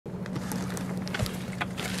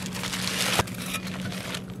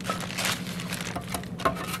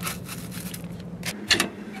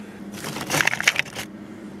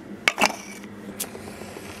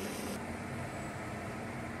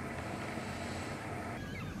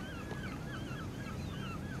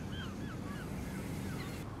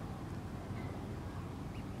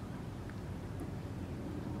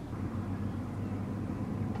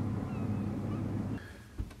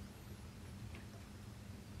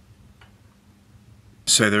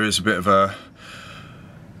So there is a bit of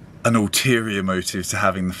an ulterior motive to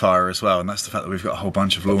having the fire as well, and that's the fact that we've got a whole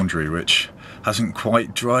bunch of laundry which hasn't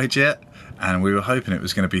quite dried yet, and we were hoping it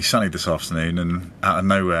was going to be sunny this afternoon, and out of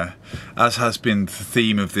nowhere, as has been the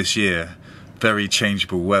theme of this year, very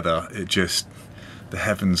changeable weather, the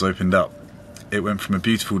heavens opened up. It went from a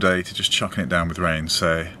beautiful day to just chucking it down with rain,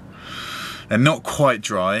 so they're not quite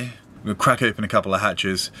dry. We'll crack open a couple of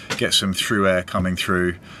hatches, get some through air coming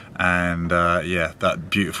through, and yeah, that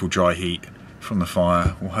beautiful dry heat from the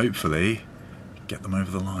fire will hopefully get them over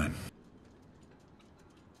the line.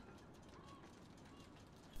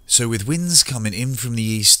 So with winds coming in from the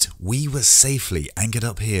east, we were safely anchored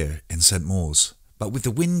up here in St Mawes. But with the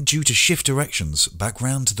wind due to shift directions back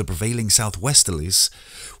round to the prevailing southwesterlies,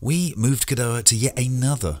 we moved Cadoa to yet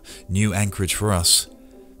another new anchorage for us,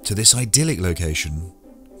 to this idyllic location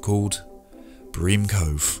called Bream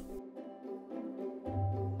Cove.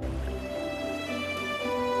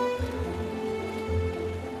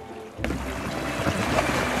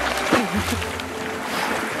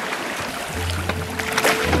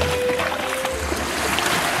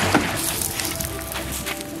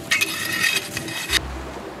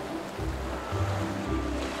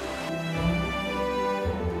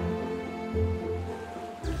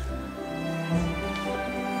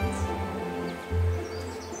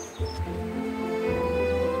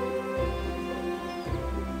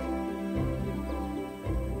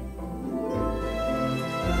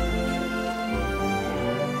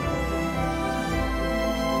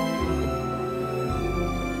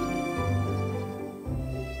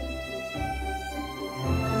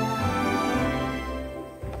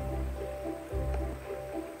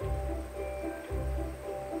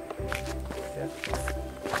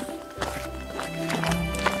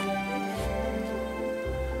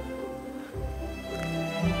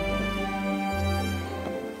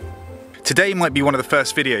 Today might be one of the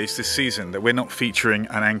first videos this season that we're not featuring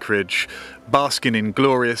an anchorage basking in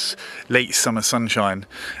glorious late summer sunshine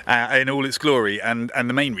in all its glory, and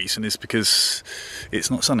the main reason is because it's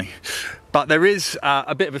not sunny. But there is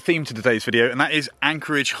a bit of a theme to today's video, and that is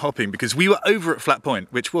anchorage hopping, because we were over at Flat Point,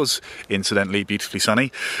 which was incidentally beautifully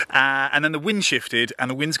sunny, and then the wind shifted, and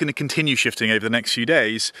the wind's going to continue shifting over the next few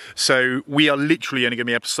days, so we are literally only going to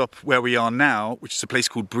be able to stop where we are now, which is a place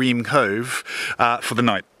called Bream Cove, for the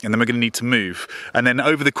night, and then we're going to need to move. And then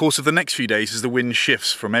over the course of the next few days, as the wind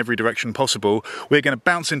shifts from every direction possible, we're going to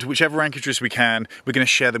bounce into whichever anchorages we can. We're going to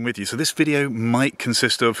share them with you. So this video might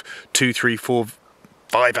consist of 2, 3, 4,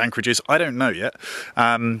 5 anchorages, I don't know yet.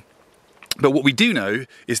 But what we do know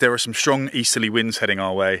is there are some strong easterly winds heading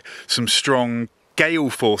our way, some strong gale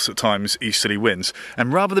force at times easterly winds,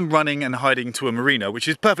 and rather than running and hiding to a marina, which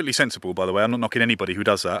is perfectly sensible by the way, I'm not knocking anybody who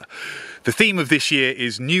does that, the theme of this year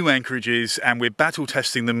is new anchorages, and we're battle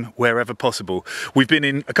testing them wherever possible. We've been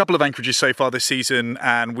in a couple of anchorages so far this season,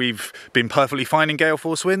 and we've been perfectly fine in gale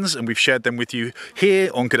force winds, and we've shared them with you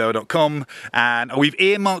here on Cadoa.com, and we've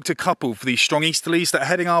earmarked a couple for these strong easterlies that are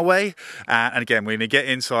heading our way, and again, we're going to get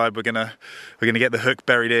inside, we're going to get the hook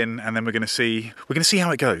buried in, and then we're going to see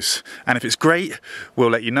how it goes. And if it's great, we'll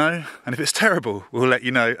let you know, and if it's terrible, we'll let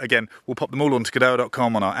you know. Again, we'll pop them all onto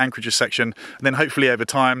Cadoa.com on our anchorages section, and then hopefully over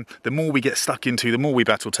time, the more we get stuck into, the more we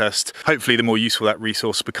battle test, hopefully the more useful that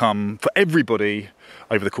resource become for everybody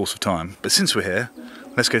over the course of time. But since we're here,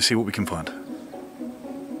 let's go see what we can find.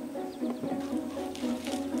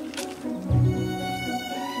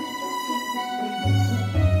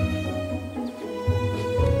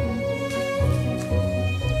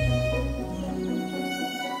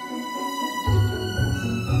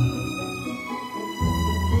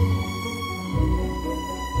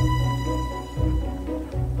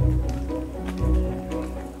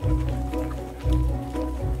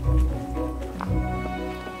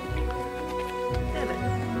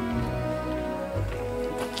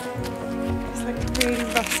 Really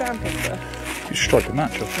rough sandpaper. You should strike a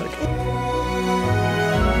match, I think.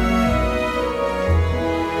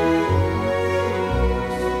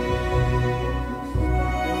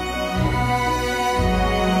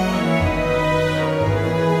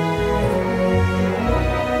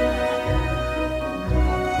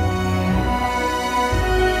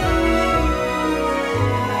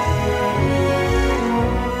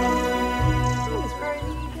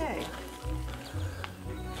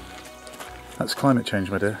 That's climate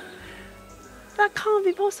change, my dear. That can't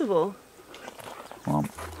be possible. Well,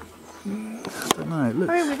 I don't know. It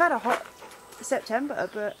looks... I mean, we've had a hot September,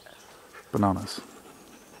 but... Bananas.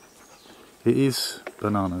 It is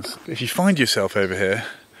bananas. If you find yourself over here,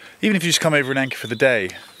 even if you just come over and anchor for the day,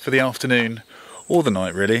 for the afternoon, or the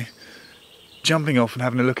night really, jumping off and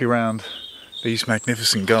having a look around these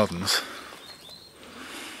magnificent gardens,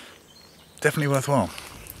 definitely worthwhile.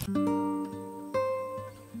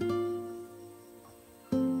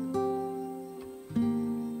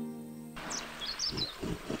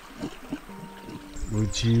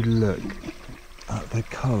 Would you look at the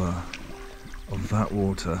colour of that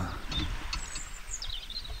water?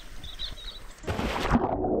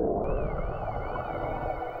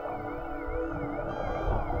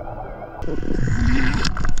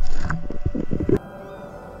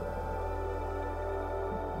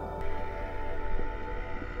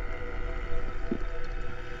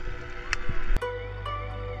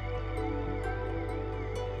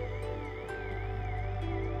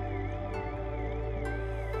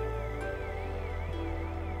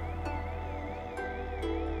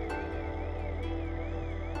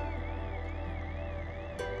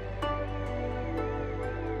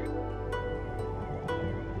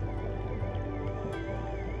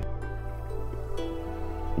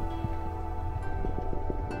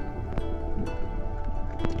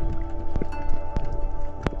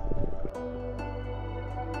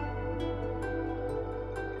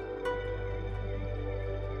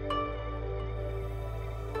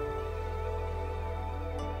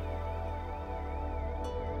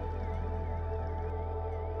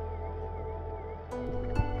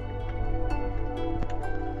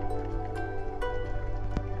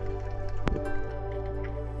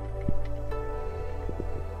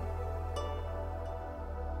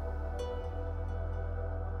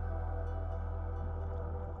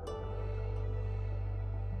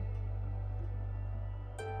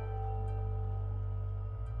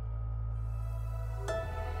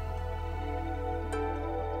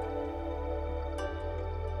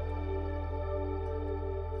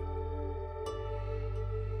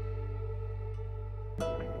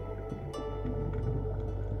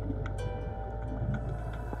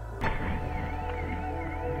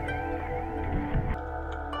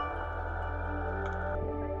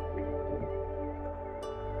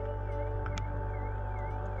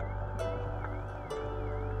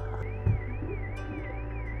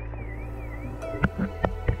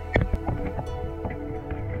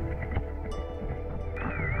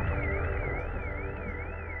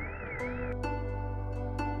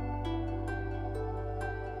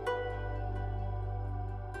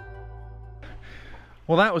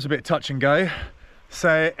 Well, that was a bit touch and go.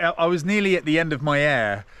 So I was nearly at the end of my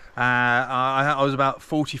air. I was about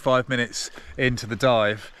 45 minutes into the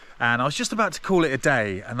dive, and I was just about to call it a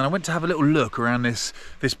day. And then I went to have a little look around this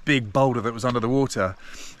big boulder that was under the water,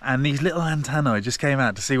 and these little antennae just came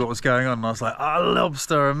out to see what was going on. And I was like, oh,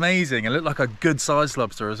 lobster, amazing. It looked like a good sized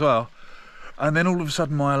lobster as well. And then all of a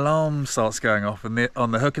sudden my alarm starts going off on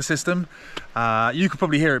the hooker system. You could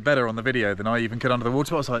probably hear it better on the video than I even could under the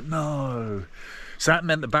water. I was like, no. So that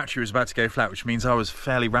meant the battery was about to go flat, which means I was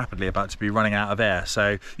fairly rapidly about to be running out of air.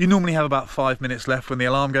 So you normally have about 5 minutes left when the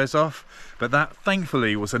alarm goes off, but that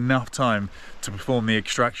thankfully was enough time to perform the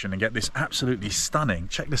extraction and get this absolutely stunning.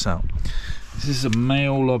 Check this out. This is a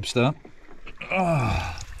male lobster.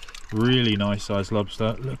 Oh, really nice sized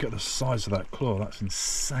lobster. Look at the size of that claw, that's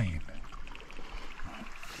insane.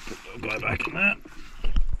 Put the little guy back in there.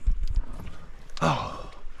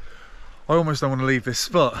 Oh, I almost don't want to leave this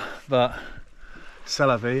spot, but c'est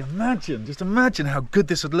la vie. Just imagine how good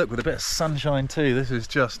this would look with a bit of sunshine too. This is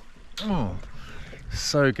just, oh,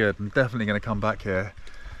 so good. I'm definitely going to come back here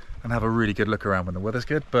and have a really good look around when the weather's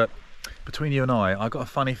good. But between you and I got a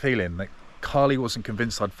funny feeling that Carly wasn't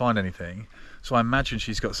convinced I'd find anything. So I imagine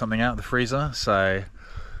she's got something out of the freezer. So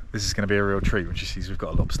this is going to be a real treat when she sees we've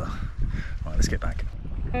got a lobster. Right, let's get back.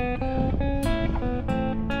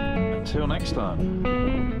 Until next time.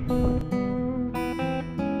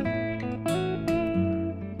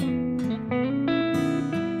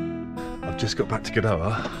 Just got back to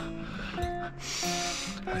Godoa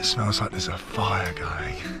and it smells like there's a fire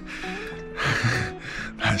going.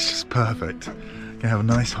 That's just perfect. Gonna have a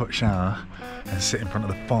nice hot shower and sit in front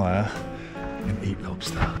of the fire and eat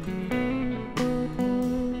lobster.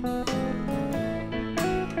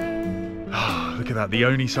 Oh, look at that, the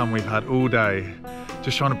only sun we've had all day.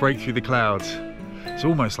 Just trying to break through the clouds. It's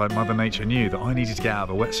almost like Mother Nature knew that I needed to get out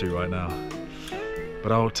of a wetsuit right now.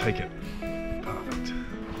 But I'll take it.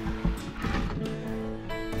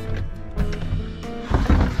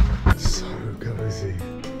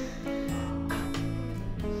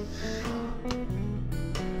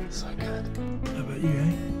 So good. How about you,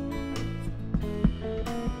 eh?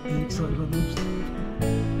 Are you excited about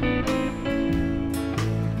lobster?